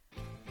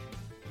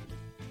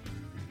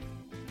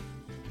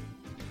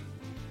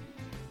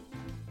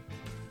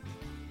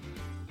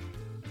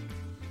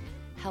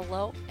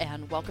Hello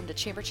and welcome to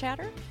Chamber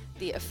Chatter,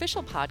 the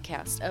official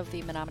podcast of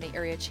the Menominee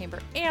Area Chamber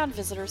and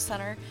Visitor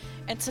Center.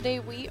 And today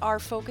we are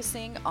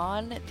focusing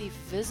on the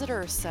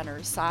Visitor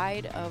Center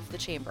side of the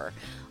Chamber.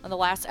 On the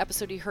last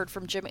episode, you heard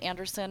from Jim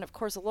Anderson, of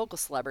course, a local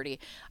celebrity.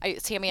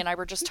 Tammy and I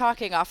were just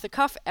talking off the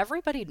cuff.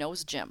 Everybody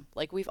knows Jim.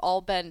 Like, we've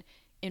all been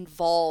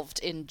involved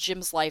in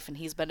Jim's life, and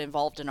he's been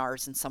involved in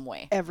ours in some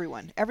way.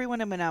 Everyone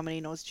in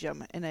Menominee knows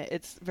Jim, and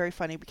it's very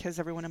funny because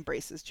everyone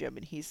embraces Jim,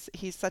 and he's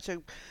such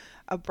a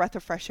breath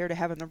of fresh air to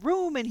have in the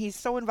room, and he's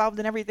so involved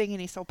in everything,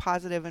 and he's so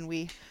positive, and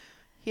he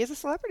is a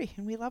celebrity,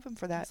 and we love him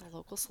for that. He's a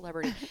local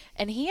celebrity,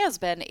 and he has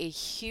been a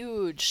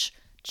huge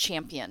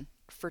champion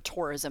for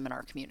tourism in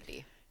our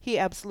community. He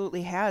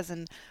absolutely has,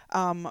 and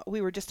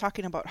we were just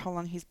talking about how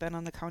long he's been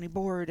on the county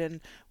board,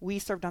 and we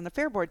served on the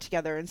fair board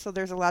together, and so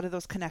there's a lot of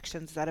those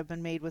connections that have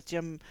been made with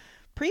Jim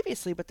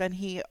previously, but then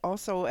he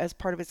also, as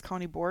part of his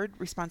county board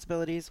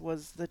responsibilities,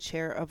 was the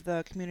chair of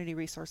the Community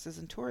Resources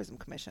and Tourism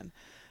Commission,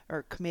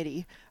 or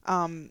committee,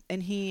 and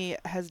he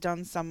has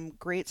done some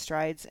great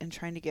strides in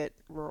trying to get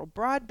rural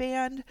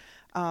broadband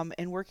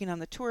and working on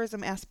the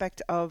tourism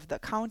aspect of the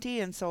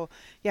county. And so,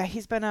 yeah,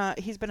 he's been a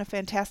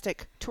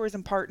fantastic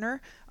tourism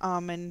partner.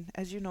 And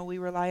as you know, we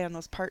rely on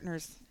those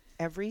partners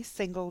every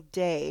single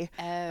day.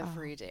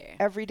 Every day.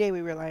 Every day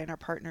we rely on our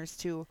partners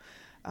to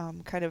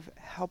kind of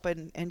help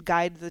and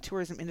guide the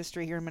tourism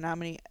industry here in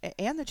Menominee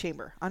and the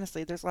Chamber.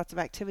 Honestly, there's lots of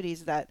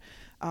activities that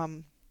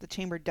the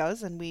Chamber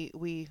does, and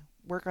we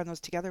work on those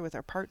together with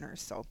our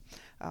partners. So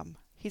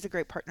he's a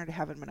great partner to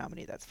have in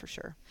Menominee, that's for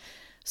sure.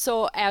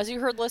 So as you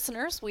heard,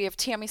 listeners, we have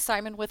Tammy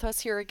Simon with us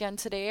here again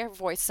today. Her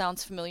voice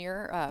sounds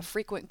familiar,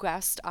 frequent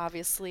guest,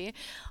 obviously,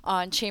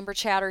 on Chamber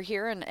Chatter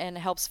here, and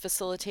helps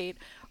facilitate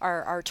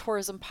our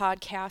tourism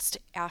podcast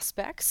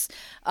aspects.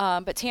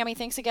 But Tammy,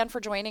 thanks again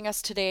for joining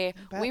us today.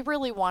 We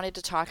really wanted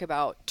to talk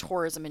about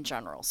tourism in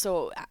general.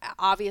 So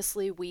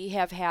obviously we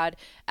have had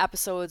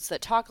episodes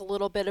that talk a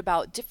little bit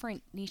about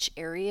different niche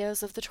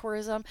areas of the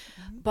tourism,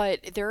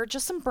 but there are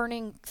just some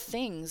burning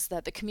things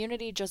that the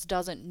community just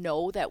doesn't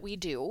know that we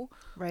do.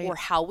 Right. Or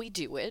how we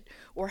do it,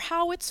 or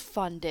how it's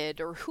funded,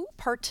 or who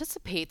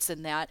participates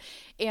in that.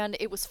 And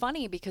it was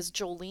funny because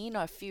Jolene,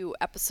 a few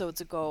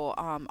episodes ago,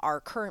 our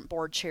current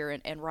board chair,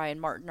 and Ryan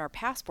Martin, our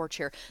past board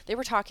chair, they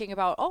were talking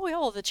about,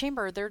 the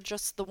Chamber, they're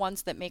just the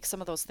ones that make some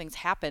of those things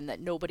happen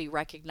that nobody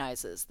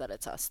recognizes that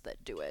it's us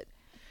that do it.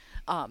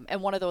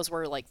 And one of those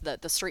were like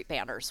the street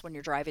banners. When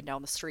you're driving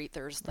down the street,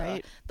 there's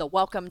the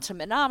welcome to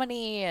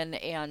Menominee,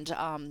 and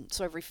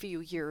so every few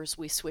years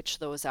we switch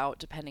those out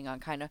depending on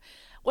kind of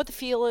what the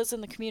feel is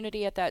in the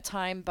community at that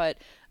time. But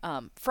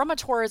from a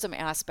tourism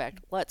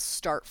aspect, let's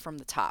start from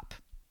the top.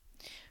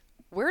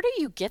 Where do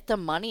you get the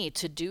money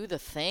to do the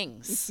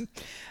things?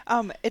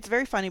 It's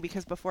very funny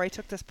because before I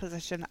took this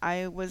position,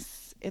 I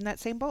was in that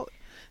same boat.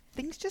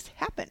 Things just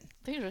happen.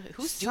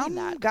 Who's doing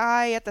that? Some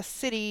guy at the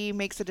city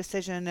makes a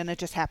decision and it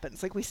just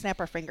happens. Like, we snap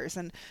our fingers,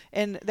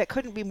 and that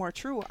couldn't be more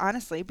true,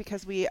 honestly,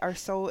 because we are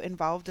so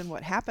involved in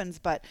what happens.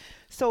 But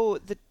so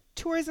the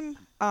tourism,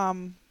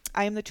 I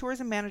am the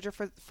tourism manager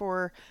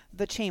for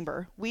the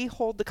Chamber. We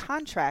hold the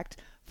contract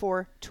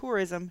for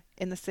tourism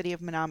in the city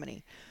of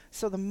Menominee.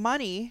 So the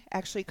money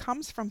actually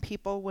comes from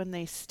people when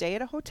they stay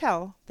at a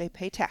hotel, they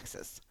pay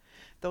taxes.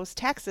 Those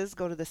taxes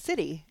go to the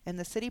city, and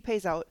the city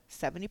pays out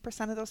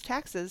 70% of those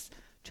taxes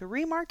to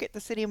remarket the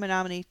city of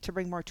Menominee to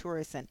bring more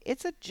tourists in.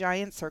 It's a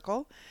giant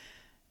circle,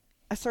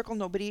 a circle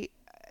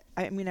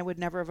I would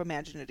never have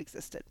imagined it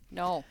existed.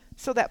 No.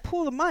 So that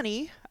pool of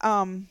money,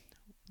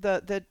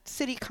 the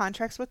city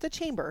contracts with the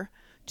Chamber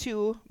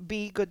to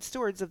be good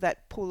stewards of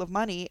that pool of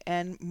money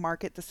and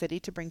market the city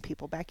to bring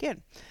people back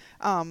in.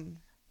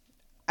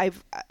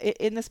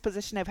 In this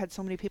position, I've had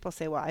so many people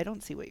say, well, I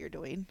don't see what you're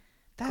doing.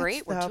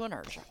 Great, we're doing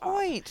our job.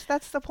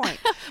 That's the point.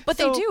 But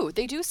they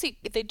do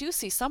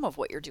see some of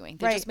what you're doing.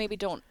 They just maybe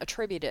don't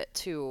attribute it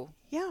to.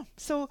 Yeah.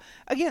 So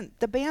again,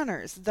 the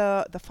banners,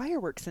 the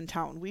fireworks in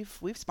town.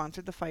 We've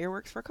sponsored the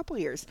fireworks for a couple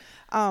of years.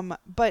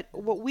 But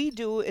what we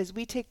do is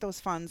we take those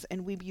funds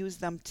and we use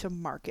them to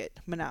market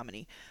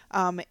Menominee.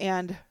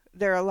 And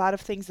there are a lot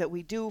of things that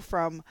we do,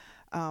 from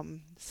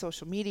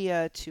social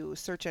media to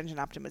search engine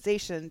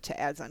optimization to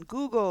ads on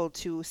Google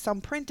to some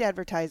print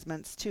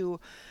advertisements to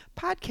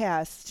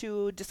podcasts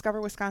to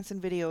Discover Wisconsin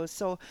videos.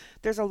 So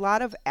there's a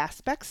lot of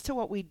aspects to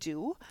what we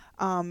do.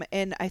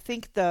 And I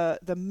think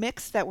the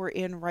mix that we're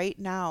in right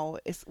now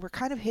is we're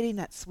kind of hitting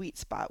that sweet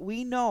spot.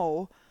 We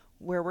know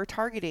where we're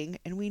targeting,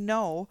 and we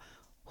know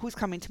who's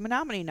coming to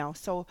Menominee now.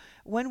 So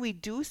when we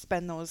do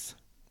spend those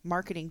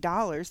marketing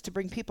dollars to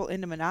bring people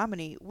into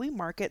Menominee, we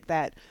market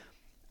that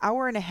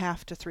hour and a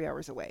half to 3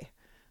 hours away.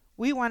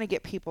 We want to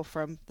get people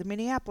from the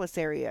Minneapolis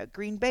area,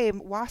 Green Bay,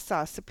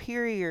 Wausau,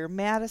 Superior,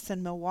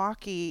 Madison,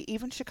 Milwaukee,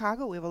 even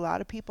Chicago. We have a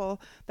lot of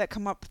people that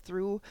come up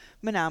through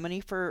Menominee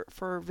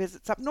for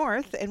visits up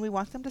north, and we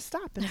want them to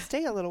stop and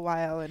stay a little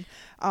while.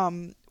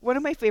 And one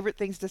of my favorite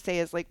things to say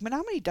is, like,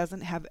 Menominee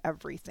doesn't have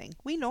everything.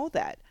 We know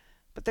that,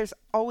 but there's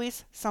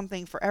always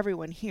something for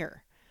everyone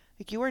here.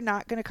 Like, you are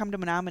not going to come to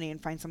Menominee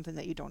and find something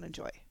that you don't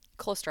enjoy.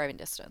 close driving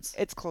distance.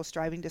 It's close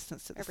driving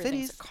distance to the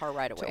Everything's cities. a car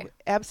ride away.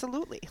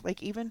 Absolutely.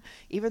 Like even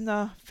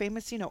the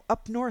famous,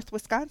 up north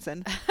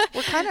Wisconsin.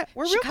 We're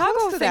real Chicago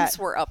close to thinks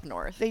that. we're up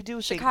north. They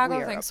do think Chicago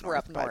we are thinks up we're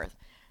north, up but- north.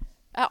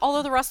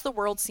 Although the rest of the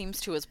world seems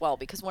to as well,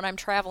 because when I'm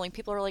traveling,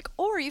 people are like,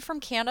 "Oh, are you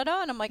from Canada?"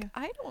 And I'm like,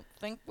 "I don't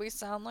think we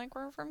sound like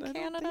we're from I don't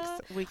think Canada."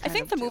 so. We I kind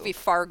think of the do. movie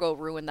Fargo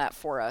ruined that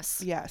for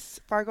us. Yes,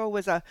 Fargo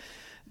was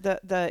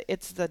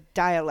it's the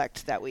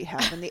dialect that we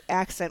have and the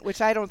accent, which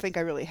I don't think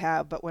I really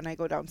have. But when I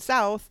go down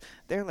south,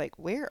 they're like,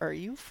 "Where are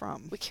you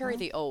from?" We carry Well,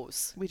 the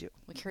O's. we do.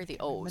 We carry the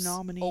O's.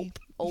 Menominee.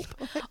 Ope.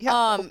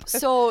 Yeah,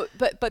 So,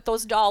 but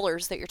those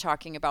dollars that you're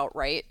talking about,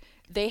 right?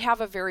 They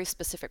have a very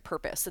specific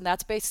purpose, and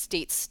that's by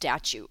state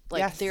statute.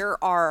 Like Yes.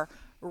 there are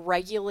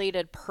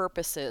regulated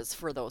purposes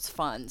for those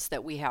funds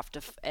that we have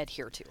to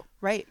adhere to.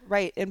 Right.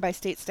 And by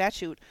state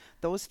statute,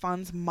 those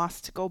funds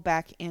must go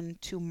back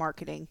into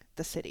marketing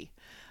the city.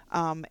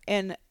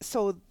 And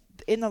so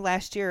in the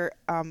last year,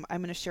 I'm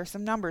going to share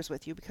some numbers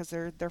with you because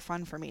they're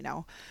fun for me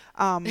now.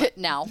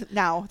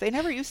 Now they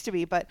never used to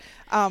be, but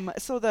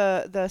so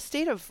the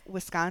state of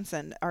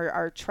Wisconsin,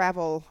 our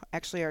travel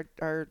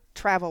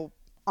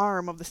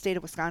arm of the state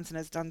of Wisconsin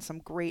has done some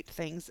great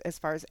things as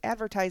far as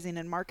advertising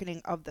and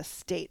marketing of the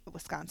state of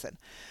Wisconsin.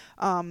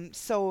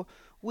 So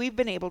we've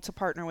been able to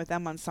partner with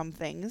them on some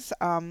things,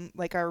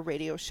 like our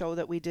radio show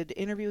that we did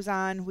interviews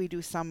on. We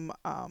do some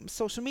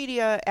social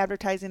media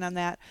advertising on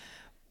that.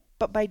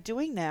 But by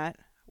doing that,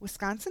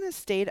 Wisconsin has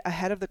stayed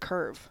ahead of the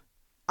curve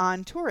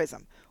on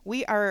tourism.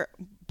 We are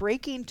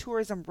breaking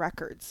tourism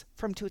records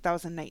from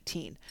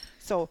 2019.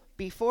 So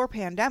before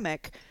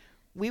pandemic,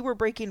 we were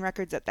breaking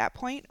records at that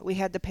point. We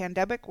had the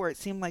pandemic where it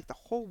seemed like the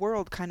whole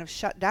world kind of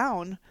shut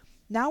down.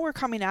 Now we're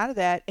coming out of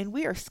that and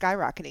we are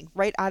skyrocketing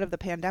right out of the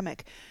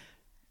pandemic.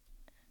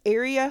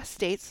 Area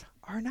states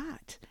are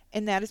not.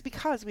 And that is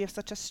because we have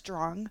such a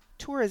strong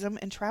tourism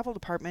and travel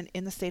department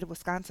in the state of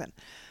Wisconsin.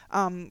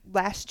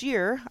 Last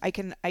year, I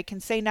can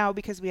say now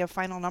because we have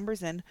final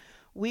numbers in,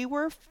 we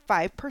were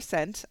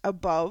 5%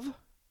 above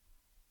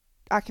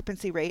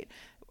occupancy rate,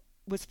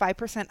 was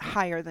 5%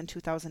 higher than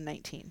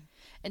 2019.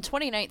 And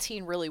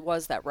 2019 really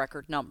was that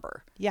record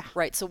number. Yeah.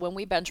 Right. So when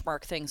we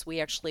benchmark things, we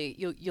actually,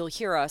 you'll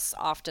hear us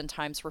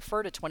oftentimes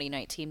refer to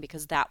 2019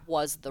 because that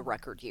was the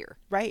record year.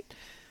 Right.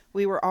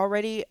 We were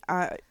already,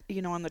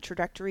 on the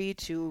trajectory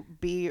to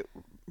be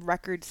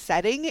record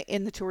setting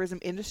in the tourism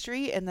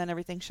industry, and then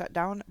everything shut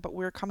down, but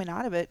we're coming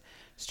out of it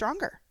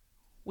stronger.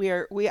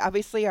 We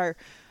obviously are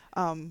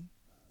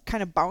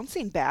kind of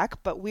bouncing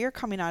back, but we are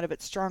coming out of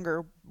it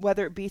stronger,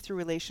 whether it be through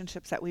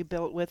relationships that we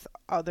built with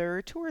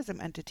other tourism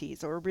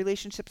entities or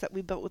relationships that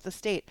we built with the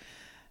state.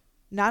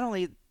 Not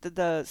only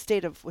the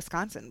state of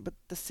Wisconsin, but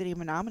the city of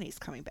Menominee is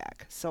coming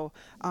back. So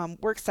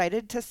we're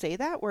excited to say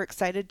that. We're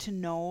excited to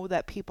know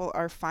that people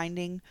are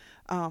finding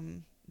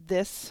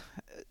this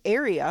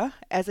area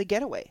as a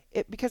getaway,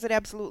 because it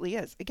absolutely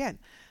is. Again,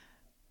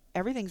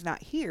 everything's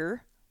not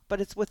here,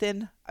 but it's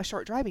within a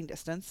short driving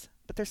distance.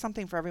 But there's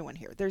something for everyone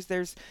here.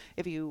 There's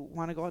if you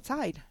want to go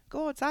outside,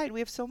 go outside.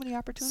 We have so many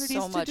opportunities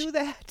to do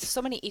that.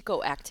 So many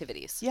eco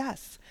activities.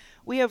 Yes.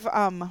 We have,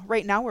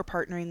 right now we're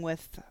partnering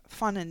with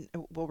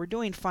we're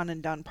doing Fun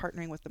and Done,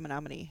 partnering with the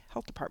Menominee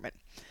Health Department.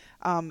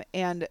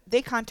 And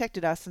they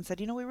contacted us and said,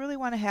 we really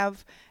want to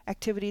have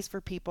activities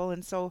for people.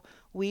 And so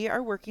we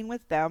are working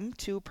with them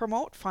to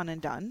promote Fun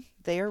and Done.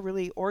 They are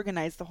really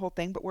organized the whole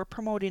thing, but we're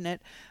promoting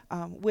it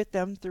with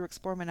them through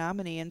Explore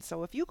Menominee. And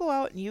so if you go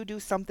out and you do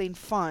something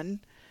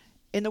fun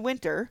in the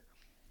winter,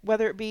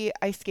 whether it be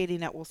ice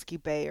skating at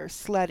Wolski Bay or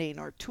sledding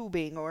or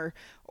tubing or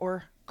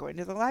going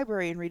to the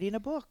library and reading a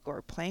book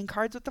or playing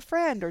cards with a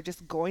friend or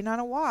just going on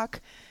a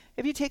walk,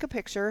 if you take a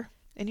picture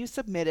and you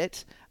submit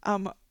it,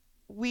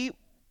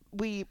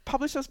 we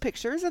publish those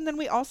pictures, and then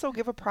we also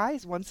give a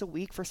prize once a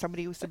week for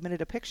somebody who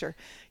submitted a picture.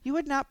 You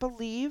would not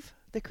believe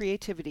the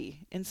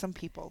creativity in some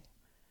people.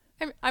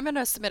 I'm going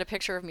to submit a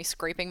picture of me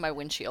scraping my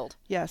windshield.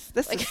 Yes,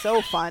 this is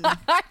so fun.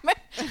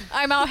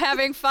 I'm out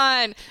having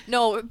fun.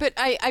 No, but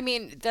I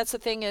mean, that's the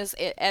thing is,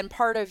 and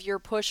part of your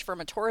push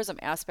from a tourism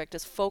aspect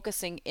is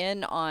focusing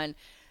in on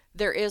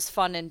there is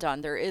Fun and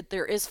Done.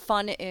 There is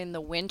fun in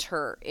the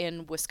winter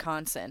in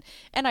Wisconsin.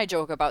 And I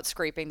joke about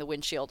scraping the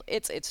windshield.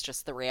 It's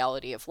just the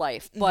reality of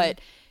life. Mm-hmm.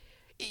 But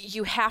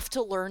you have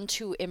to learn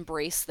to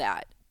embrace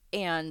that.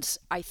 And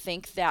I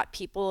think that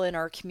people in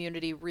our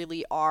community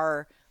really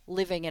are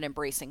living and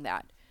embracing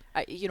that.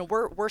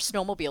 We're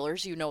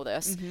snowmobilers,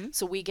 this. Mm-hmm.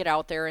 So we get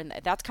out there, and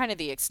that's kind of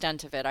the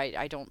extent of it.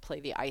 I don't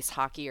play the ice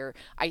hockey or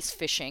ice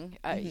fishing.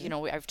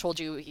 Mm-hmm. I've told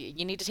you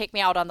need to take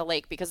me out on the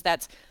lake because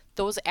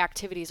those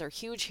activities are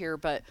huge here,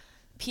 but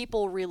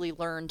people really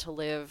learn to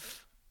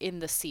live in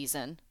the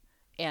season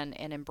and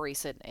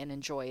embrace it and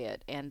enjoy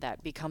it. And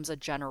that becomes a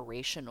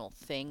generational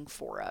thing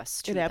for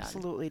us. It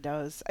absolutely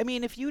does. I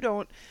mean, if you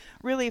don't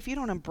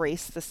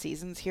embrace the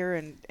seasons here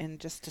and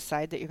just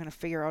decide that you're going to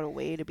figure out a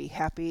way to be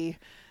happy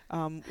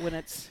when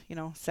it's,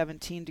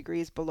 17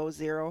 degrees below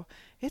zero,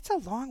 it's a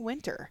long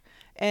winter.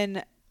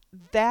 And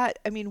that,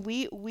 I mean,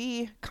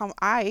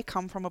 I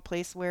come from a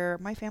place where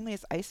my family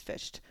has ice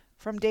fished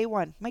from day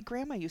one. My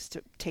grandma used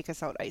to take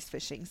us out ice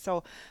fishing.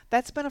 So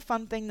that's been a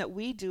fun thing that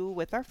we do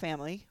with our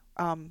family.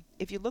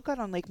 If you look out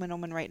on Lake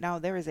Minoman right now,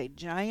 there is a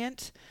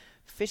giant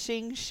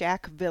fishing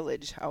shack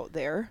village out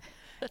there.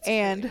 That's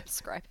And great way to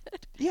describe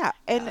it. yeah,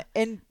 Yeah.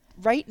 and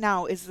right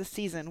now is the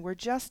season where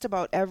just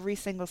about every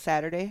single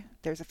Saturday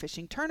there's a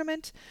fishing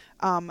tournament.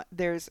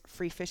 There's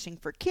free fishing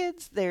for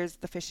kids. There's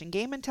the fishing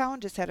game in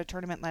town. Just had a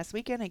tournament last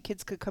weekend, and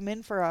kids could come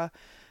in for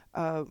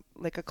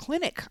like a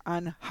clinic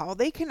on how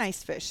they can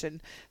ice fish.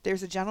 And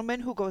there's a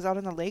gentleman who goes out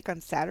on the lake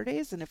on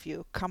Saturdays, and if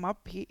you come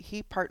up,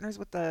 he partners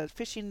with the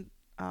fishing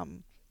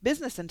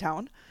business in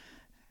town.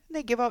 And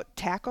they give out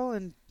tackle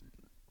and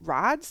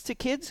rods to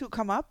kids who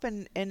come up,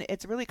 and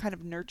it's really kind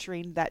of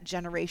nurturing that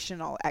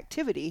generational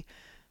activity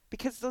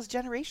because those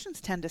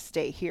generations tend to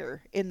stay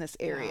here in this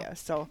area. Yeah.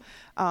 So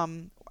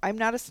I'm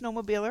not a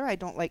snowmobiler. I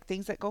don't like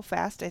things that go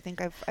fast. I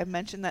think I've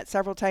mentioned that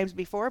several times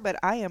before, but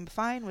I am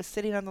fine with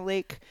sitting on the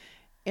lake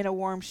in a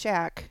warm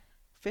shack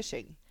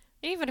fishing.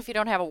 Even if you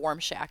don't have a warm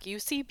shack, you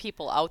see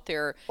people out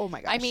there. Oh my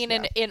I gosh, mean,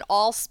 yeah. in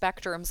all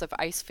spectrums of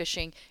ice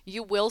fishing,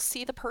 you will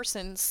see the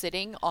person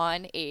sitting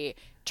on a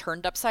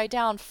turned upside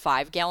down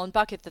 5 gallon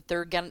bucket that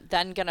they're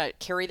then gonna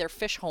carry their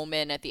fish home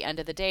in at the end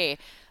of the day,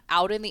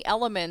 out in the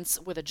elements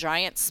with a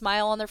giant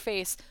smile on their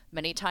face,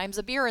 many times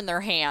a beer in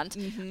their hand,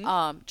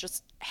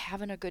 just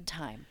having a good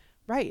time.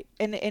 Right.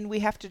 And we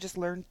have to just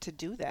learn to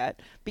do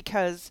that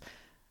because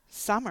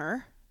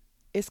summer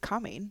is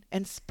coming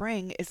and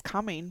spring is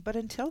coming, but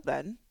until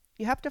then,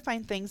 you have to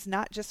find things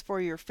not just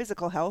for your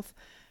physical health,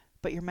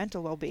 but your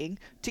mental well-being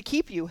to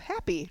keep you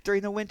happy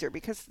during the winter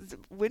because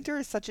winter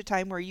is such a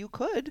time where you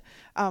could,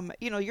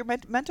 your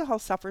mental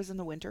health suffers in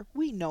the winter.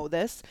 We know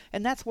this.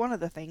 And that's one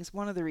of the things,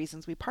 one of the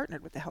reasons we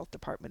partnered with the health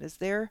department is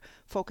their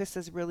focus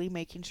is really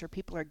making sure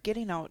people are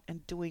getting out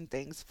and doing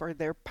things for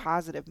their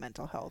positive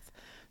mental health.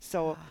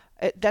 So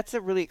that's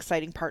a really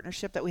exciting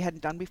partnership that we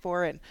hadn't done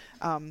before. And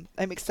I'm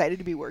excited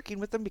to be working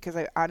with them because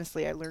I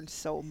learned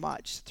so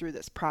much through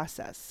this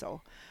process.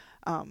 So,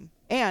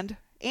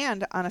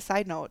 and on a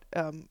side note,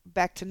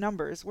 back to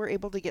numbers, we're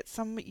able to get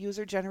some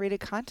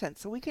user-generated content.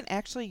 So we can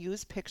actually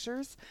use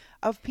pictures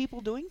of people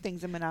doing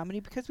things in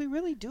Menominee because we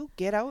really do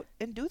get out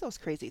and do those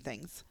crazy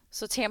things.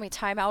 So, Tammy,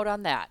 time out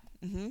on that.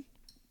 Hmm.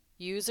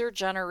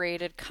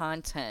 User-generated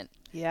content.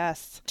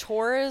 Yes.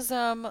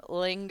 Tourism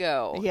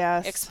lingo.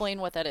 Yes. Explain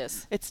what that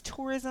is. It's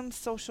tourism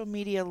social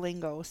media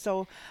lingo.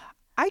 So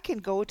I can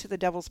go to the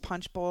Devil's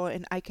Punch Bowl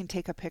and I can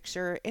take a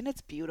picture and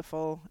it's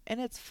beautiful and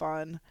it's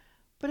fun.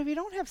 But if you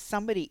don't have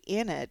somebody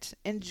in it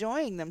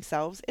enjoying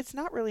themselves, it's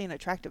not really an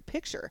attractive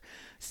picture.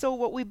 So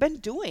what we've been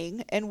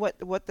doing and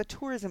what the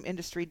tourism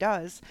industry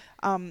does,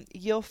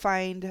 you'll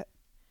find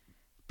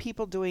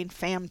people doing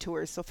FAM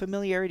tours, so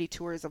familiarity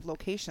tours of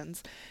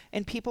locations,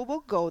 and people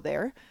will go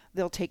there.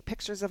 They'll take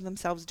pictures of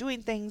themselves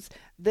doing things.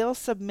 They'll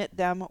submit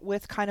them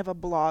with kind of a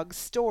blog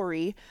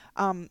story,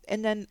 and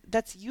then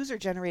that's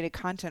user-generated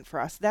content for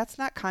us. That's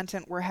not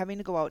content we're having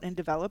to go out and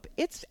develop.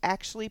 It's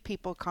actually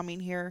people coming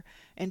here,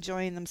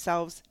 enjoying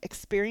themselves,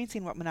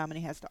 experiencing what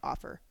Menominee has to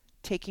offer,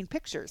 taking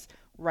pictures,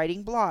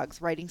 writing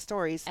blogs, writing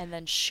stories, And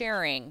then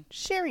sharing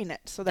sharing it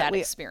so that that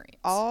we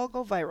experience. all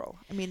go viral.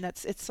 I mean,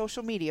 it's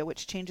social media,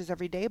 which changes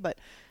every day, but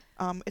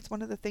it's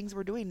one of the things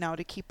we're doing now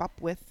to keep up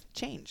with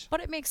change. But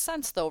it makes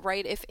sense though,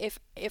 right?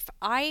 If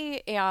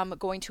I am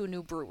going to a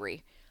new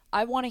brewery,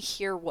 I want to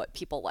hear what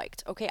people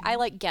liked. Okay, I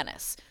like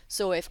Guinness.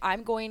 So if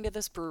I'm going to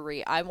this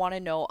brewery, I want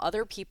to know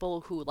other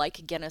people who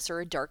like Guinness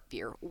or a dark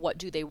beer, what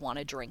do they want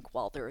to drink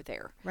while they're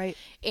there? Right.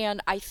 And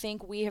I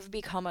think we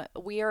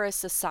are a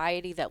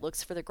society that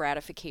looks for the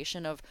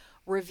gratification of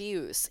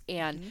reviews,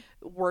 and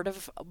word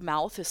of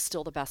mouth is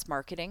still the best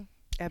marketing.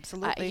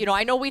 Absolutely.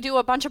 I know we do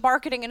a bunch of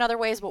marketing in other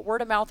ways, but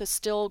word of mouth is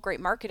still great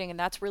marketing, and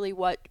that's really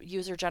what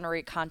user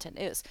generated content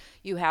is.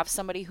 You have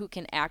somebody who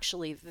can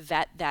actually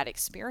vet that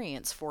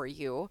experience for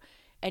you,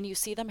 and you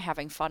see them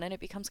having fun, and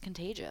it becomes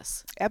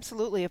contagious.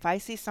 Absolutely. If I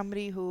see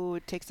somebody who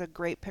takes a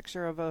great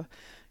picture of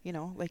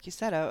like you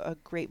said, a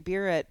great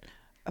beer at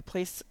a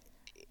place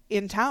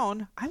in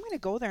town, I'm going to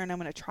go there and I'm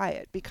going to try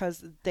it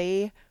because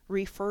they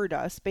referred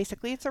us.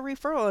 Basically, it's a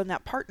referral in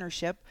that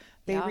partnership.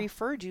 They Yeah.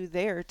 referred you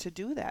there to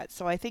do that.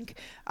 So I think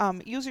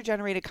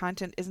user-generated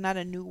content is not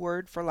a new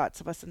word for lots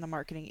of us in the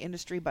marketing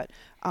industry, but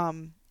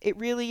it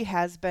really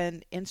has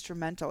been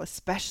instrumental,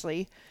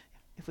 especially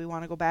if we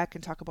want to go back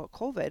and talk about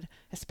COVID,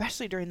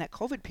 especially during that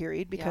COVID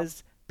period,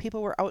 because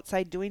people were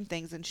outside doing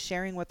things and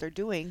sharing what they're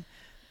doing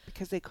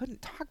because they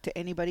couldn't talk to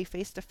anybody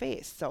face to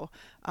face. So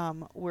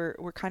we're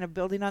kind of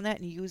building on that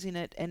and using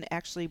it and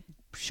actually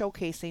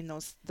showcasing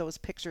those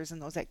pictures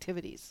and those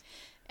activities.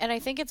 And I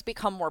think it's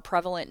become more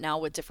prevalent now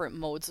with different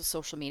modes of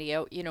social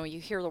media. You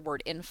hear the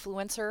word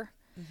influencer,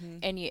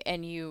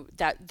 and you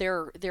that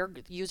they're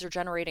user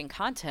generating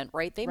content,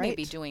 right? They may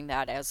be Right. doing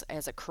that as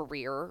a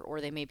career,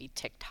 or they may be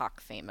TikTok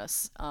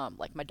famous,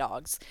 like my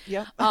dogs.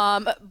 Yep.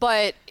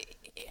 But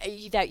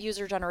that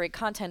user generated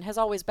content has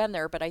always been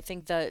there, but I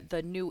think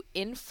the new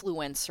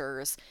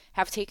influencers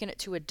have taken it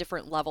to a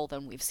different level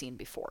than we've seen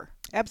before.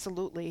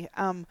 Absolutely.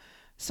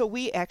 So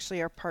we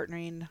actually are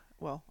partnering.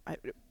 Well,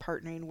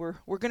 partnering.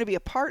 We're going to be a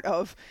part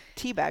of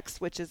TBEX,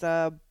 which is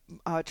a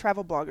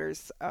travel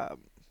bloggers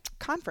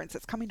conference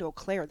that's coming to Eau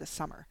Claire this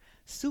summer.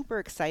 Super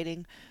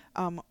exciting.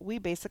 We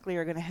basically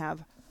are going to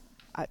have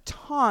a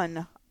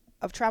ton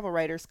of travel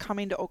writers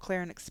coming to Eau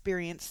Claire and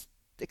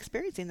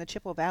experiencing the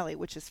Chippewa Valley,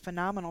 which is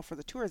phenomenal for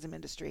the tourism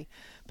industry.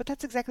 But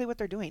that's exactly what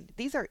they're doing.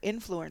 These are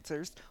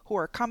influencers who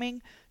are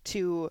coming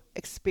to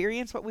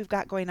experience what we've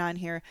got going on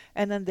here,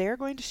 and then they're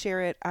going to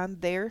share it on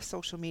their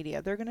social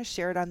media. They're going to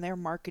share it on their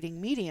marketing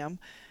medium,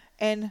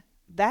 and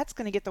that's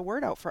going to get the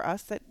word out for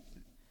us that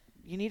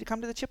you need to come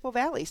to the Chippewa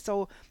Valley.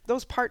 So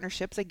those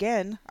partnerships,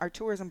 again, our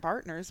tourism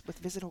partners with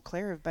Visit Eau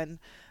Claire have been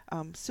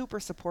super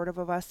supportive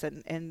of us,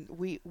 and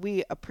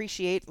we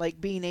appreciate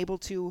like being able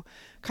to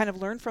kind of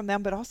learn from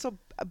them, but also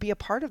be a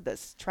part of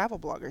this travel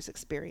bloggers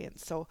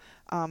experience. So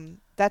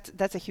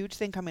that's a huge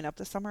thing coming up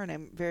this summer, and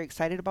I'm very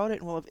excited about it.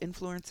 And we'll have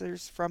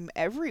influencers from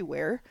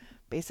everywhere,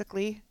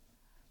 basically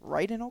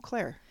right in Eau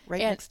Claire,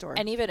 right next door.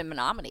 And even in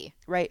Menominee.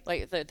 Right.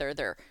 Like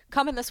they're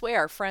coming this way.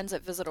 Our friends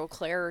at Visit Eau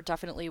Claire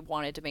definitely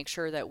wanted to make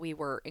sure that we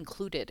were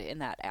included in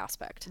that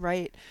aspect.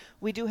 Right.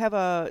 We do have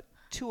a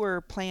tour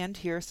planned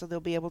here, so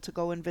they'll be able to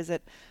go and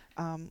visit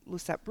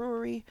Lucette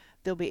Brewery.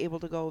 They'll be able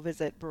to go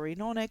visit Brewery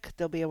Nonick.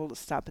 They'll be able to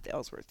stop at the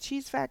Ellsworth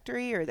Cheese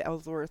Factory or the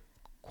Ellsworth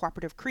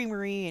Cooperative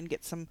Creamery and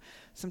get some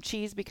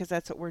cheese, because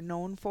that's what we're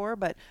known for,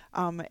 but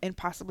and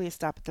possibly a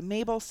stop at the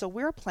Mabel. So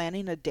we're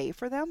planning a day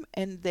for them,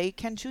 and they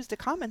can choose to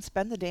come and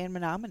spend the day in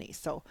Menominee.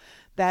 So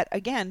that,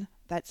 again,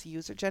 that's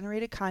user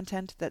generated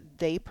content that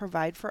they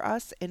provide for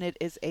us, and it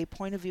is a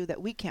point of view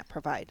that we can't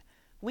provide.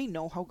 We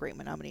know how great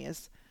Menominee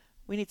is.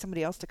 We need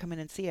somebody else to come in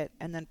and see it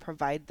and then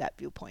provide that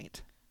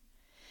viewpoint.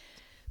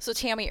 So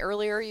Tammy,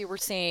 earlier you were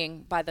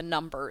saying by the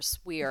numbers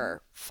we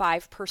are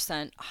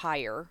 5%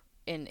 higher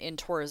in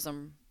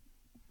tourism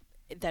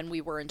than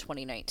we were in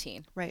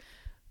 2019. Right.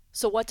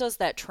 So what does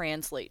that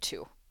translate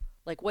to?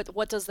 Like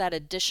what does that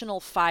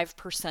additional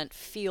 5%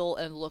 feel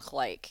and look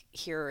like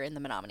here in the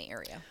Menominee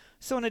area?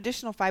 So an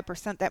additional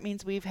 5%, that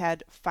means we've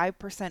had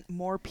 5%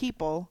 more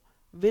people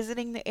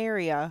visiting the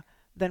area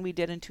than we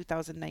did in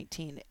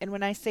 2019. And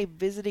when I say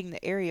visiting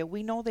the area,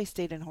 we know they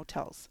stayed in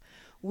hotels.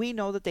 We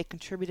know that they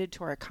contributed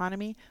to our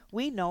economy.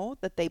 We know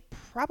that they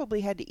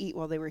probably had to eat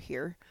while they were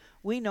here.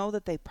 We know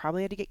that they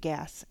probably had to get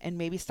gas and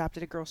maybe stopped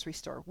at a grocery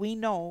store. We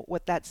know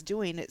what that's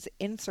doing is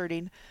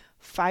inserting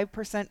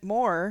 5%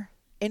 more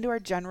into our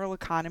general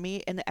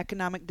economy and the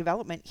economic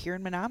development here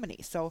in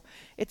Menominee. So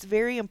it's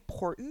very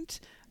important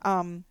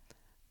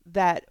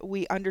that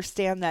we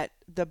understand that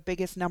the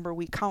biggest number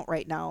we count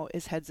right now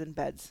is heads and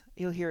beds.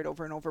 You'll hear it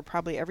over and over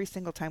probably every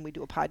single time we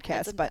do a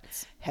podcast, but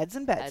heads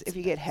and beds. If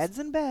you get heads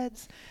and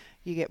beds,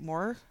 you get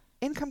more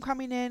income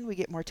coming in, we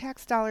get more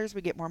tax dollars,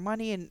 we get more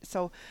money. And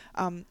so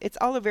it's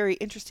all a very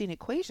interesting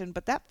equation,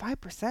 but that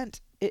 5%,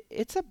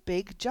 it's a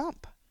big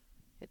jump.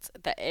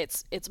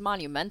 It's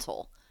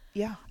monumental.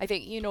 Yeah. I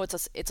think,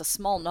 it's a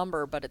small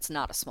number, but it's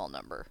not a small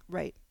number.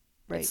 Right.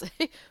 Right.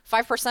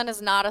 5%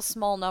 is not a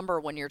small number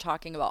when you're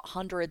talking about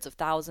hundreds of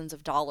thousands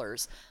of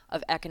dollars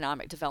of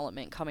economic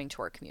development coming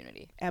to our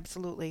community.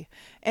 Absolutely.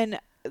 And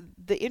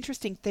the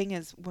interesting thing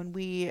is when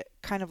we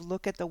kind of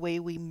look at the way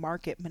we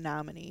market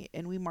Menominee,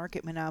 and we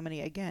market Menominee,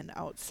 again,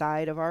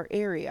 outside of our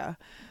area,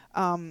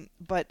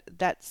 but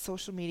that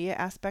social media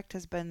aspect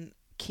has been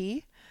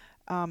key.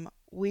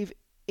 We've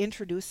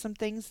introduced some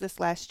things this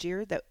last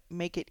year that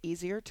make it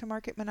easier to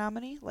market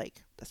Menominee,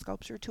 like the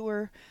sculpture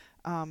tour.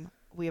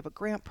 We have a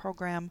grant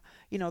program.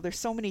 There's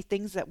so many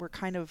things that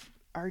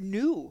are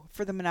new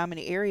for the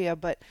Menominee area,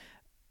 but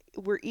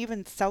we're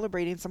even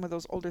celebrating some of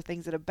those older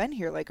things that have been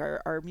here, like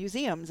our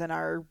museums and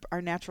our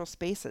natural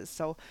spaces.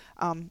 So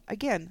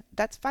again,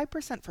 that's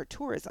 5% for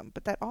tourism,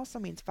 but that also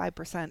means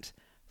 5%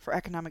 for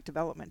economic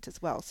development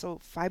as well. So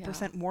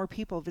 5% more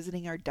people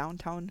visiting our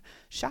downtown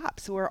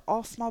shops who are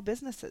all small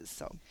businesses.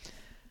 So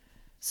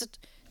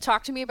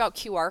talk to me about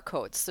QR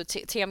codes. So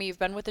Tammy, you've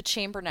been with the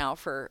chamber now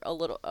for a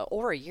little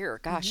over a year.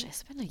 Gosh,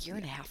 It's been a year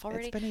and a half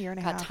already. It's been a year and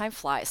a half. Time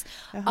flies.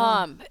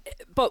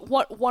 But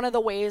one of the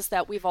ways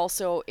that we've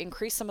also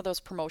increased some of those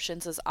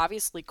promotions is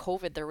obviously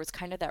COVID. There was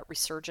kind of that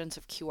resurgence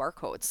of QR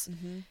codes,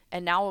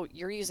 and now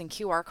you're using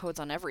QR codes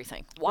on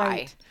everything. Why?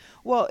 Right.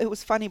 Well, it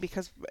was funny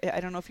because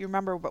I don't know if you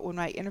remember, but when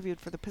I interviewed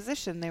for the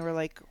position, they were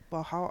like,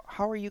 "Well,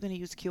 how are you going to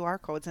use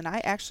QR codes?" And I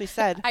actually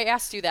said, "I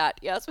asked you that.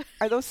 Yes.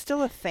 Are those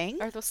still a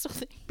thing? Are those still a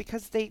thing?"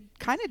 Because they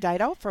kind of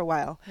died out for a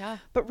while. Yeah.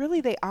 But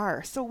really they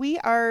are. So we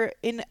are,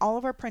 in all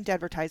of our print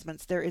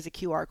advertisements, there is a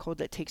QR code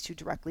that takes you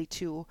directly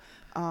to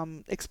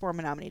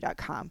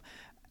exploremenominee.com.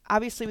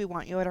 Obviously, we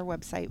want you at our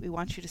website. We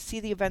want you to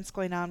see the events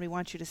going on. We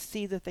want you to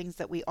see the things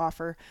that we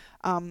offer.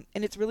 And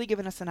it's really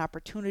given us an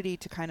opportunity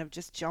to kind of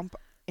just jump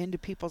into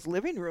people's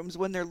living rooms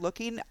when they're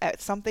looking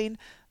at something.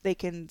 They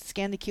can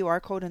scan the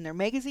QR code in their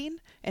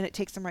magazine, and it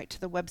takes them right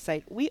to the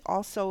website. We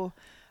also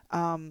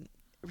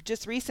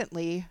just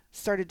recently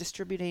started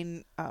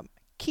distributing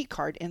key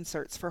card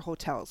inserts for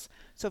hotels.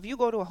 So if you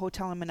go to a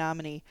hotel in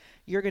Menominee,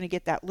 you're going to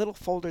get that little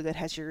folder that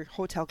has your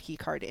hotel key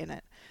card in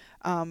it.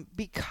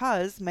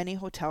 because many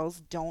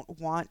hotels don't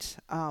want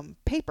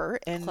paper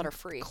and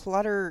Clutter-free.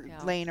 clutter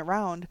Yeah. laying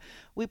around.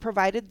 We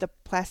provided the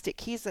plastic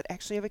keys that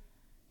actually have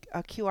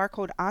a QR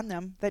code on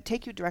them that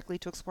take you directly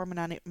to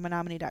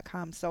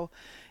exploremenominee.com. So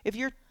if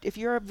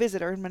you're a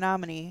visitor in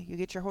Menominee, you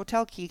get your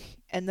hotel key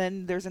and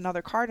then there's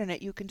another card in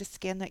it, you can just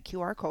scan that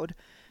QR code,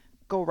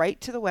 go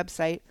right to the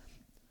website.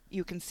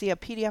 You can see a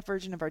PDF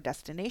version of our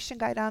destination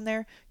guide on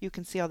there. You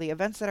can see all the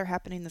events that are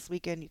happening this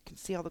weekend. You can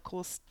see all the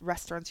cool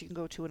restaurants you can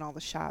go to and all the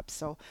shops.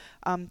 So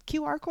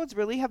QR codes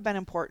really have been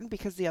important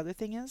because the other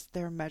thing is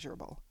they're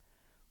measurable.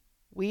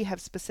 We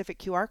have specific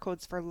QR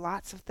codes for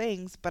lots of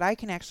things, but I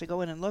can actually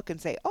go in and look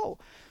and say, oh,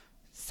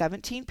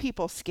 17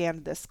 people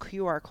scanned this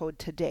QR code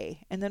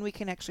today. And then we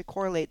can actually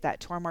correlate that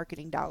to our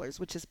marketing dollars,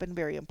 which has been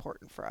very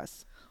important for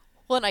us.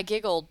 Well, and I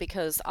giggled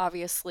because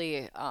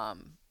obviously,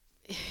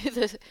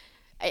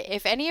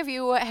 if any of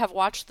you have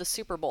watched the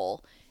Super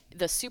Bowl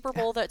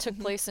that took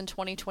place in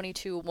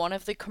 2022, one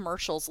of the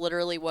commercials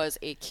literally was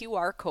a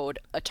QR code,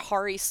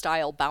 Atari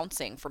style,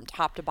 bouncing from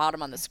top to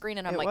bottom on the screen.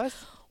 And I'm like,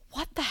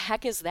 what the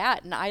heck is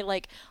that? And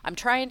I'm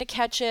trying to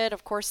catch it.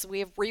 Of course, we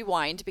have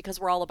rewind because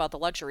we're all about the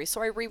luxury.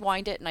 So I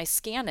rewind it and I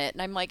scan it.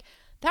 And I'm like,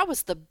 that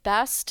was the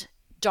best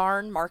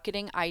darn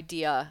marketing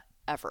idea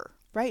ever.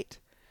 Right.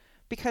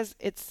 Because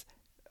it's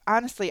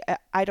honestly,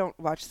 I don't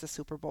watch the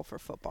Super Bowl for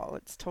football.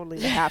 It's totally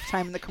the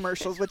halftime and the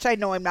commercials, which I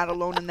know I'm not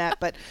alone in that.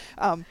 But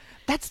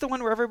that's the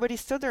one where everybody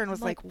stood there and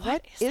was like,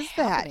 what is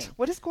that?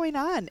 What is going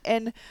on?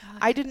 And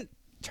I didn't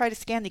try to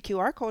scan the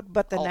QR code,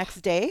 but the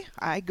next day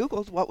I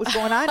Googled what was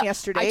going on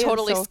yesterday. I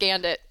totally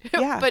scanned it.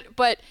 Yeah.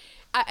 but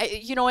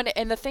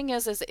and the thing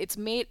is it's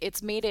made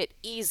it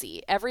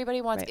easy.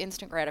 Everybody wants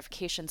instant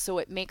gratification, so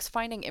it makes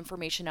finding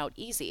information out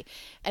easy.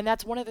 And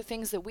that's one of the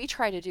things that we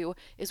try to do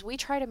is we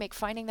try to make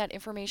finding that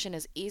information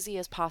as easy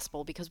as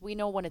possible, because we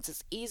know when it's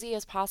as easy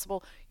as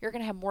possible, you're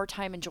going to have more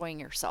time enjoying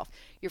yourself.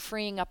 You're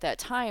freeing up that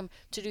time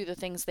to do the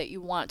things that you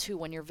want to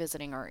when you're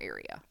visiting our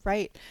area.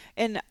 Right.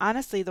 And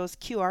honestly, those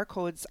QR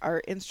codes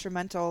are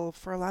instrumental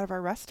for a lot of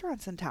our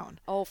restaurants in town.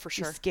 Oh, for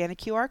sure. You scan a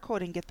QR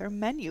code and get their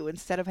menu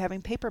instead of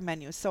having paper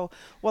menus. So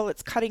while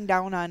it's cutting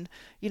down on,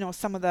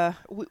 some of I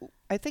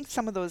think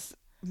some of those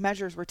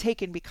measures were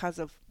taken because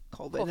of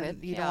COVID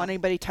and you don't want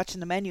anybody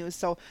touching the menus.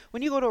 So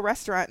when you go to a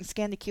restaurant and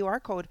scan the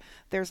QR code,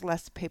 there's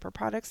less paper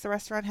products the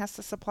restaurant has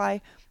to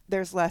supply.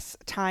 There's less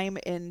time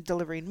in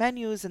delivering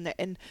menus,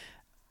 and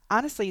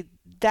honestly,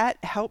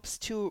 that helps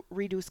to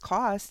reduce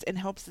cost and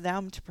helps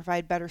them to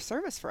provide better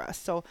service for us.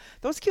 So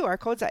those QR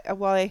codes,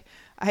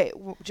 I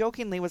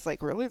jokingly was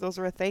like, really? Those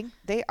are a thing?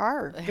 They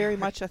are very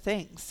much a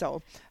thing.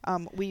 So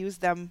we use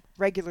them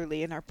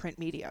regularly in our print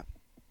media.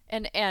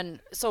 And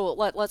so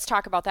let's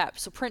talk about that.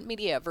 So print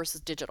media versus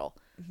digital.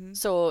 Mm-hmm.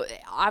 So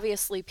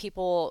obviously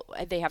people,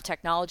 they have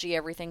technology,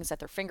 everything's at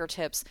their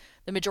fingertips.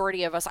 The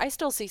majority of us, I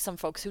still see some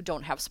folks who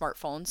don't have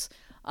smartphones.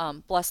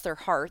 Bless their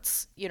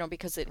hearts,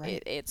 because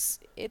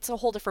it's a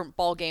whole different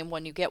ball game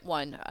when you get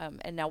one.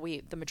 And now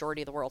the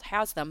majority of the world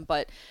has them,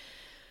 but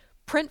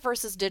print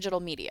versus digital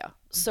media.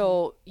 Mm-hmm.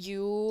 So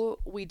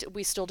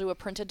we still do a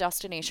printed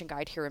destination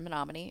guide here in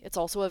Menominee. It's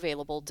also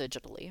available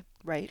digitally.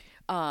 Right.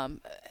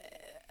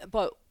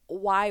 But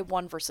why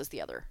one versus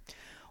the other?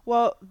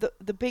 Well,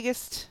 the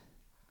biggest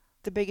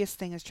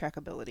thing is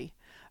trackability.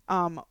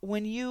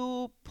 When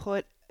you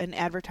put an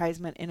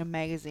advertisement in a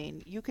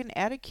magazine, you can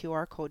add a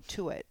QR code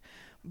to it,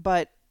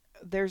 but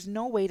there's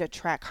no way to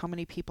track how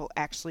many people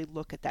actually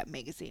look at that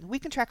magazine. We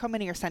can track how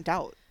many are sent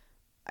out.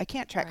 I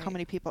can't track how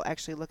many people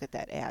actually look at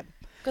that ad.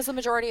 Because the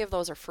majority of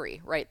those are free,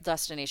 right?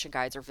 Destination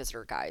guides or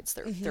visitor guides,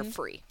 they're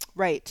free.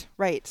 Right.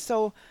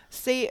 So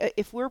say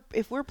if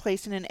we're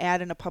placing an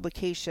ad in a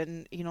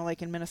publication,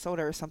 like in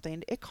Minnesota or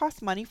something, it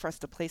costs money for us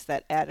to place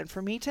that ad. And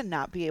for me to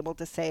not be able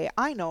to say,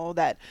 I know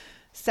that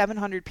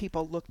 700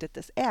 people looked at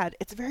this ad,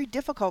 it's very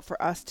difficult for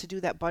us to do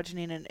that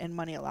budgeting and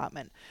money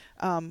allotment.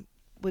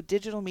 With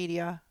digital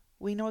media,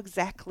 we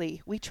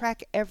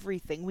track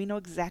everything. We know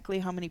exactly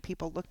how many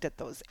people looked at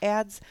those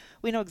ads.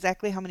 We know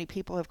exactly how many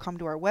people have come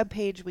to our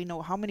webpage. We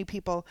know how many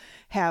people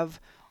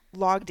have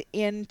logged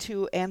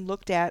into and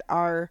looked at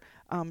our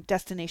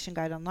destination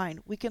guide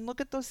online. We can look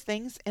at those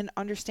things and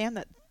understand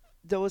that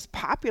those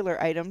popular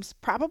items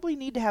probably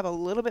need to have a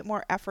little bit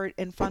more effort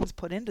and funds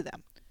put into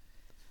them.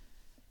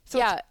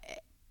 So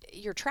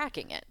you're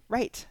tracking it.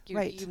 Right.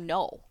 You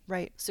know.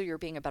 Right. So you're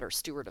being a better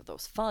steward of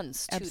those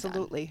funds too.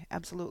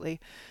 Absolutely.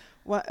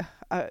 What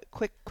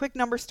quick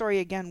number story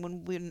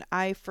again. When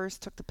I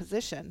first took the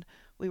position,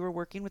 we were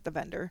working with the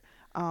vendor,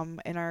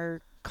 and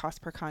our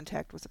cost per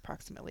contact was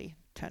approximately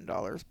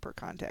 $10 per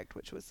contact,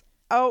 which was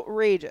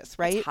outrageous,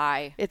 right? It's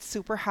high. It's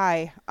super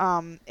high.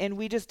 And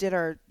we just did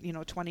our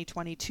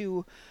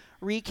 2022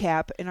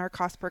 recap, and our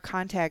cost per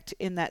contact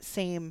in that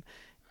same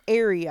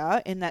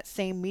area, in that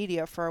same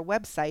media for our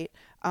website,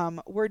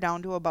 we're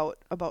down to about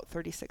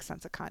 36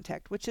 cents a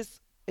contact, which is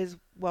is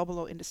well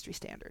below industry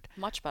standard.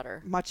 Much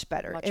better. Much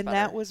better. Much And better.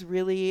 that was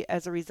really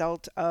as a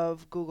result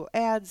of Google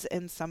Ads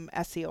and some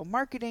SEO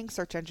marketing,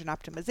 search engine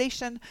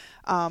optimization,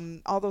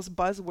 all those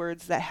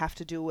buzzwords that have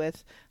to do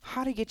with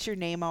how to get your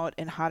name out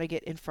and how to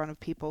get in front of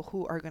people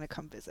who are going to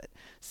come visit.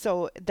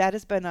 So that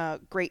has been a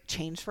great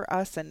change for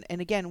us. And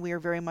again, we are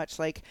very much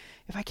like,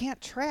 if I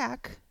can't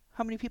track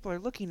how many people are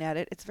looking at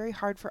it, it's very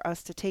hard for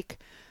us to take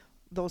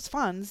those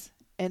funds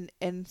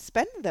and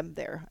spend them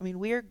there. I mean,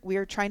 we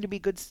are trying to be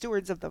good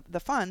stewards of the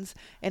funds,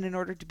 and in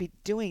order to be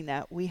doing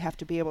that, we have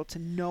to be able to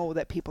know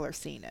that people are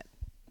seeing it.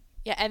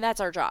 Yeah, and that's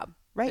our job.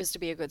 Right. Is to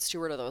be a good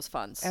steward of those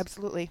funds.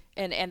 Absolutely.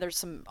 And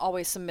there's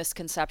always some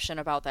misconception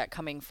about that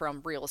coming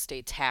from real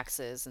estate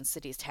taxes and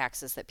cities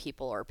taxes that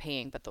people are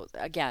paying, but those,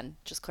 again,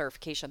 just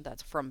clarification,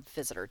 that's from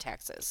visitor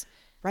taxes.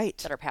 Right.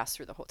 That are passed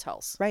through the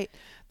hotels. Right.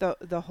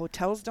 The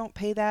hotels don't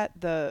pay that.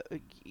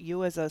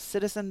 You as a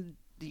citizen,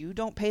 you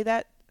don't pay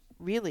that.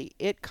 Really,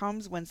 it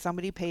comes when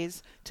somebody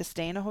pays to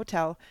stay in a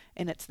hotel,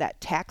 and it's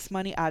that tax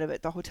money out of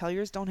it. The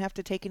hoteliers don't have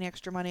to take any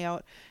extra money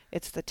out.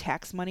 It's the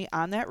tax money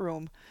on that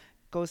room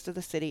goes to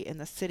the city, and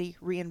the city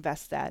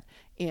reinvests that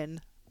in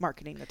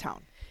marketing the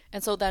town.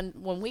 And so then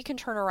when we can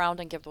turn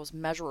around and give those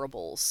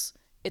measurables,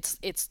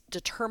 it's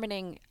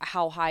determining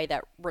how high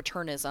that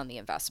return is on the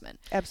investment.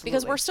 Absolutely.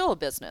 Because we're still a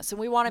business, and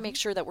we want to make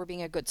sure that we're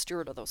being a good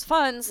steward of those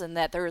funds and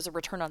that there is a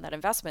return on that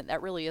investment.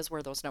 That really is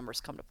where those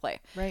numbers come to play.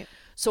 Right.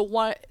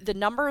 So the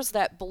numbers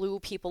that blew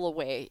people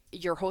away,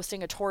 you're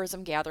hosting a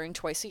tourism gathering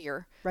twice a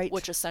year, Right.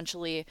 which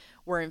essentially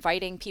we're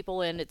inviting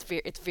people in.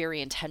 It's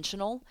very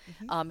intentional.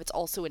 It's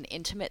also an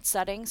intimate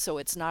setting, so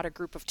it's not a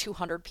group of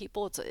 200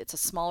 people. It's a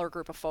smaller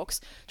group of folks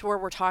to where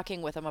we're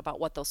talking with them about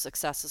what those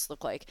successes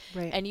look like.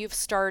 Right. And you've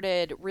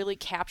started really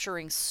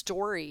capturing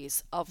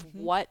stories of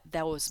what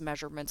those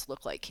measurements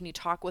look like. Can you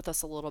talk with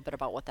us a little bit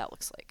about what that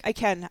looks like? I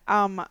can.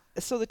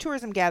 So the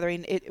tourism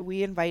gathering,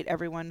 we invite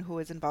everyone who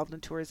is involved in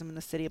tourism in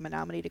the city of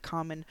Menominee to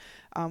come, and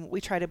we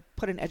try to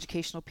put an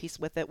educational piece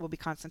with it. We'll be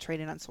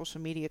concentrating on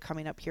social media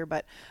coming up here,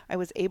 but I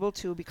was able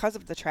to, because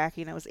of the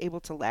tracking, I was able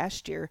to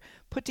last year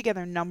put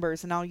together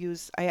numbers, and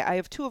I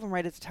have two of them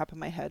right at the top of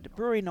my head.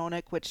 Brewery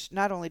Nonick, which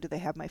not only do they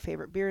have my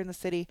favorite beer in the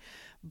city,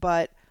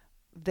 but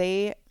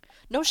they...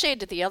 No shade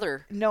to the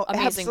other No,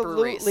 amazing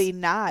breweries. absolutely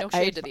not. No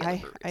shade to the other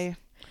breweries.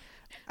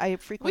 I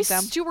frequent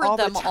them steward all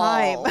them the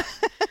time. all.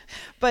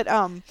 But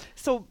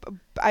so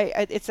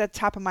it's at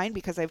top of mind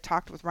because I've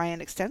talked with Ryan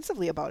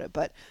extensively about it.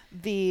 But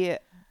the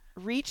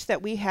reach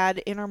that we had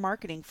in our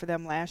marketing for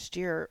them last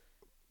year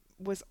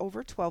was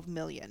over 12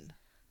 million.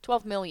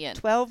 12 million.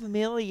 12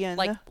 million.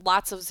 Like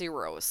lots of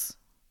zeros.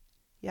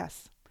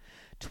 Yes.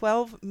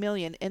 12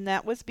 million. And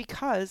that was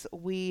because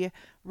we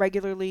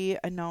regularly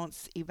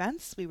announce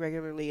events. We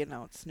regularly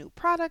announce new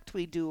product.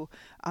 We do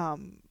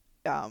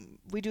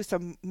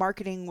some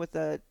marketing with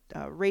a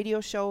radio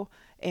show,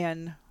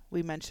 and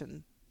we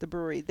mention the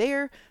brewery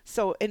there.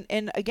 So,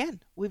 and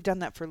again, we've done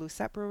that for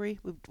Lucette Brewery.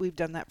 We've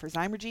done that for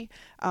Zymergy.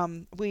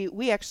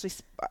 We actually,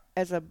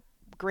 as a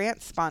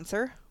grant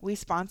sponsor, we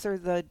sponsor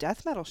the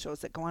death metal shows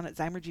that go on at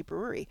Zymergy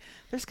Brewery.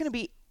 There's going to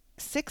be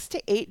 6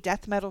 to 8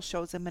 death metal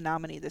shows in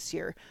Menominee this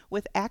year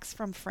with acts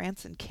from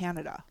France and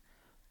Canada.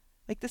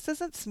 Like, this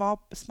isn't small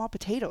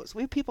potatoes.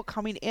 We have people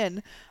coming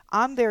in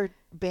on their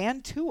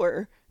band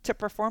tour to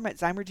perform at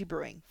Zymergy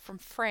Brewing. From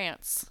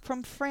France.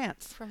 From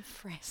France.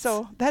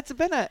 So that's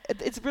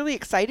it's really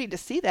exciting to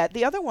see that.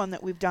 The other one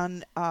that we've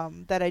done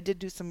that I did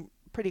do some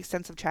pretty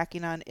extensive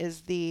tracking on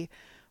is the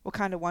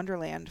Wakanda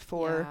Wonderland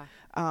for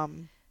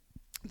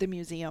the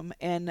museum.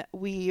 And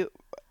we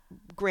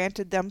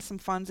granted them some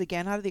funds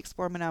again out of the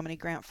Explore Menominee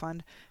Grant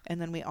Fund,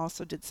 and then we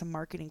also did some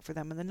marketing for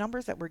them. And the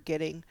numbers that we're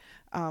getting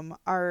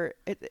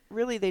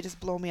really, they just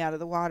blow me out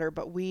of the water,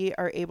 but we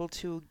are able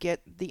to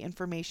get the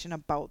information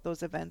about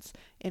those events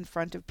in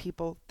front of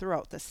people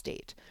throughout the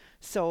state.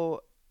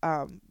 So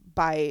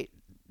by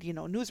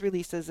news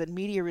releases and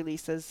media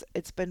releases,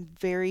 it's been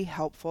very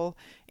helpful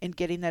in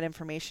getting that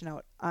information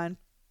out on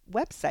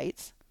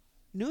websites,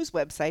 news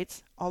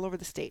websites all over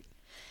the state.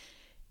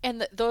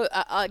 And those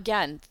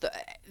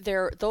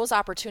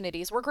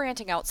opportunities, we're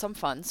granting out some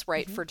funds,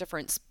 right, for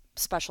different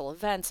special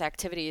events,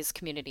 activities,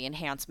 community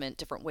enhancement,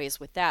 different ways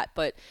with that.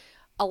 But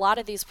a lot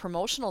of these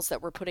promotionals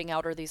that we're putting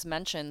out, or these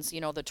mentions,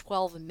 the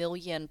 12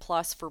 million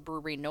plus for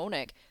Brewery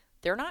Nonick,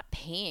 they're not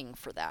paying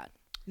for that.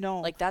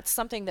 No. Like, that's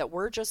something that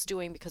we're just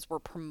doing because we're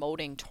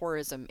promoting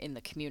tourism in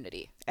the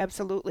community.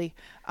 Absolutely.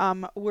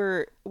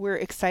 We're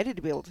excited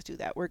to be able to do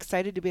that. We're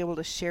excited to be able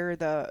to share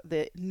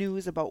the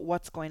news about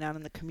what's going on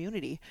in the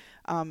community.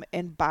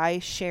 And by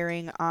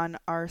sharing on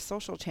our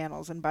social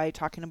channels, and by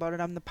talking about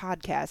it on the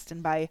podcast,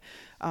 and by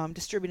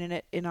distributing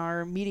it in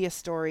our media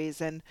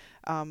stories and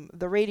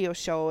the radio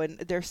show. And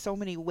there's so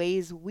many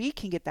ways we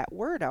can get that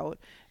word out.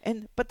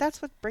 But that's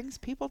what brings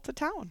people to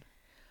town.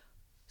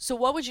 So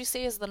what would you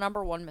say is the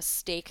number one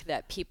mistake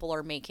that people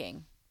are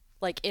making?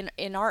 Like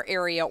in our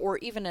area, or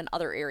even in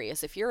other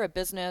areas, if you're a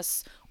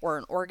business or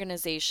an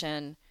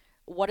organization,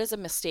 what is a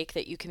mistake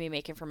that you can be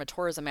making from a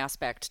tourism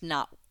aspect,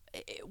 not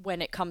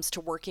when it comes to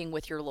working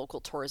with your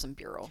local tourism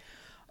bureau?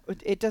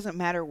 It doesn't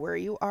matter where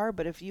you are,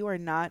 but if you are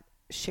not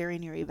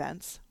sharing your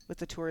events with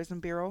the Tourism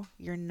Bureau,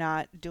 you're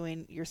not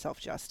doing yourself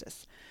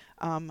justice.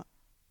 Um,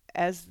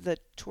 as the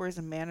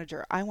tourism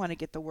manager, I want to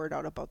get the word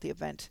out about the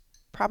event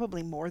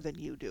probably more than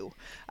you do.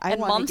 I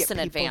And want to months get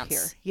in people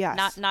advance. here.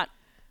 Yes. Not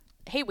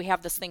hey, we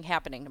have this thing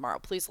happening tomorrow.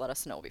 Please let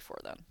us know before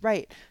then.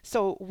 Right.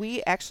 So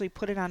we actually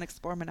put it on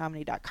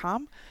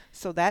exploremenominee.com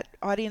so that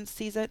audience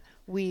sees it.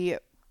 We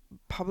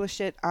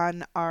publish it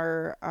on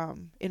our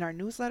in our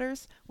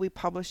newsletters. We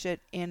publish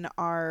it in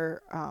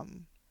our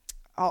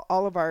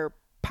all of our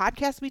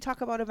podcasts. We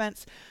talk about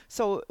events.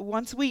 So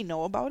once we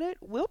know about it,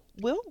 we'll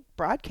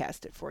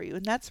broadcast it for you.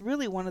 And that's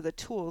really one of the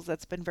tools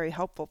that's been very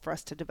helpful for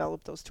us to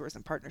develop those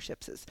tourism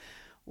partnerships is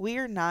we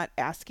are not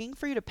asking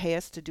for you to pay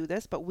us to do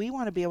this, but we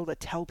want to be able to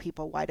tell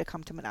people why to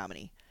come to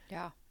Menominee.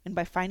 Yeah. And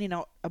by finding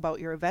out about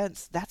your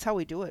events, that's how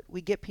we do it.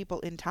 We get people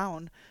in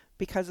town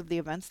because of the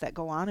events that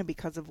go on and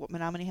because of what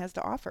Menominee has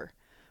to offer.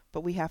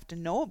 But we have to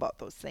know about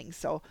those things.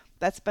 So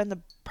that's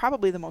been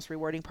probably the most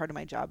rewarding part of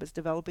my job is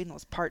developing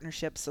those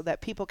partnerships so that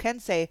people can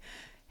say,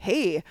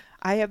 hey,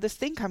 I have this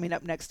thing coming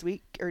up next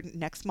week or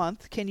next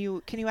month. Can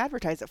you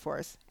advertise it for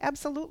us?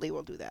 Absolutely,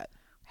 we'll do that.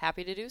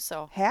 Happy to do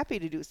so. Happy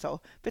to do so.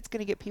 If it's going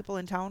to get people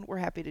in town, we're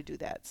happy to do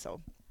that. So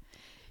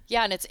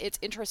yeah, and it's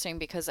interesting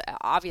because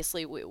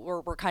obviously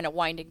we're kind of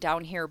winding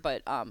down here,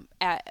 but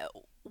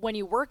when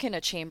you work in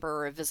a chamber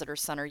or a visitor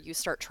center, you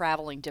start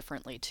traveling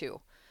differently too.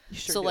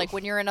 Sure so do. like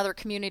when you're in other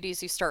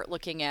communities, you start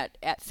looking at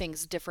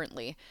things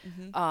differently.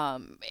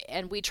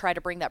 And we try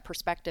to bring that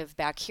perspective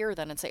back here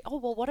then and say, oh,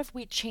 well, what if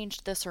we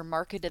changed this or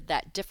marketed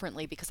that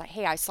differently because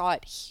I saw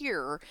it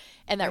here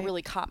and that Right.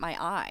 really caught my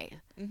eye.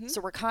 So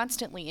we're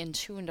constantly in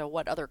tune to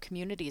what other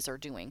communities are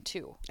doing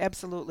too.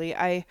 Absolutely.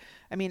 I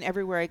mean,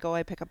 everywhere I go,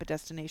 I pick up a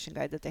destination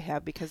guide that they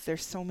have because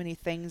there's so many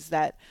things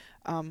that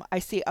I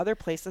see other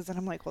places and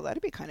I'm like, well,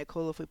 that'd be kind of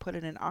cool if we put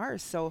it in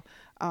ours. So,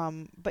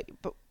 but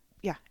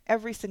yeah,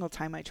 every single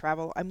time I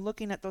travel, I'm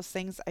looking at those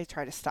things. I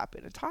try to stop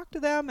in and talk to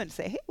them and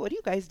say, hey, what are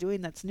you guys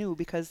doing that's new?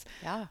 Because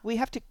Yeah. we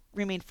have to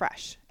remain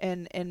fresh.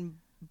 And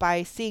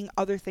by seeing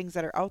other things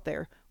that are out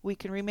there, we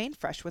can remain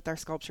fresh with our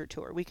sculpture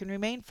tour. We can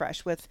remain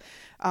fresh with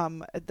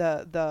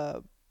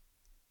the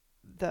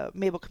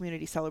Mabel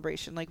Community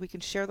Celebration. Like we can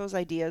share those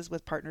ideas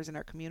with partners in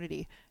our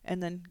community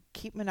and then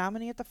keep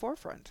Menominee at the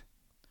forefront.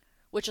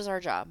 Which is our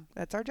job.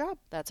 That's our job.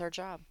 That's our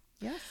job.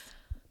 Yes.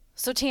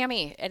 So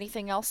Tammy,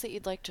 anything else that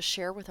you'd like to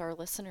share with our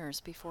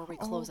listeners before we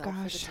close out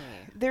for the day?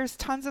 There's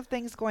tons of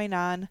things going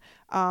on.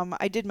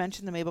 I did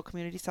mention the Mabel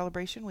Community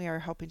Celebration. We are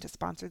helping to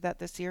sponsor that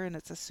this year, and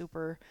it's a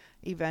super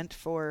event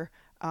for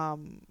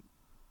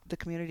the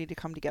community to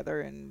come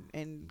together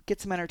and get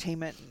some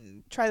entertainment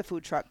and try the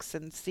food trucks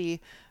and see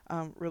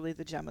really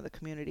the gem of the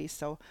community.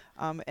 So,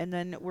 and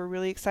then we're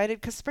really excited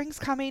because spring's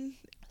coming.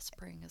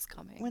 Spring is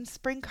coming. When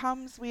spring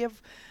comes, we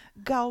have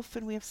golf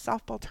and we have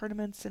softball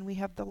tournaments and we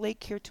have the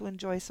lake here to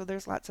enjoy. So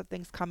there's lots of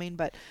things coming,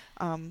 but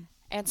and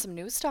some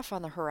new stuff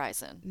on the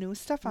horizon. New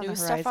stuff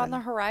on the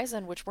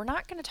horizon, which we're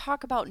not going to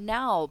talk about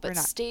now, but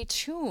stay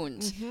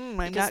tuned. I'm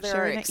because not there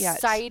sharing are it yet.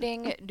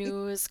 exciting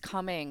news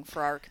coming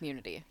for our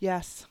community.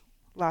 Yes,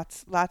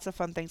 lots of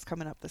fun things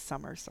coming up this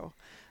summer. So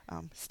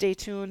stay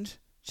tuned.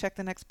 Check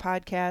the next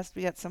podcast.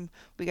 We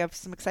have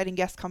some exciting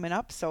guests coming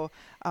up. So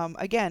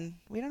again,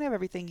 we don't have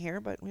everything here,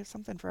 but we have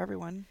something for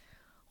everyone.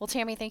 Well,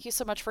 Tammy, thank you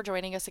so much for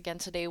joining us again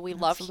today. We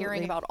love hearing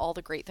Absolutely. about all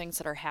the great things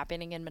that are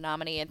happening in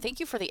Menominee. And thank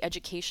you for the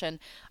education,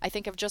 I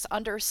think, of just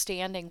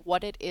understanding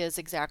what it is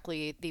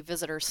exactly the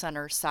visitor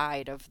center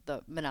side of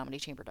the Menominee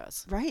Chamber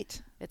does.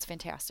 Right. It's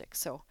fantastic.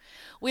 So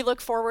we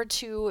look forward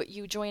to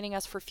you joining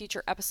us for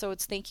future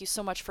episodes. Thank you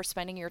so much for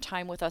spending your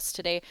time with us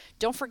today.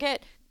 Don't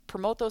forget,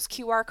 promote those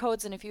QR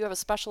codes, and if you have a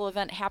special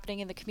event happening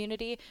in the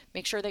community,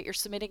 make sure that you're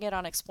submitting it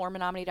on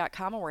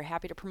exploremenominee.com, and we're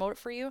happy to promote it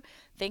for you.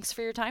 Thanks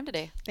for your time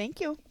today.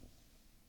 Thank you.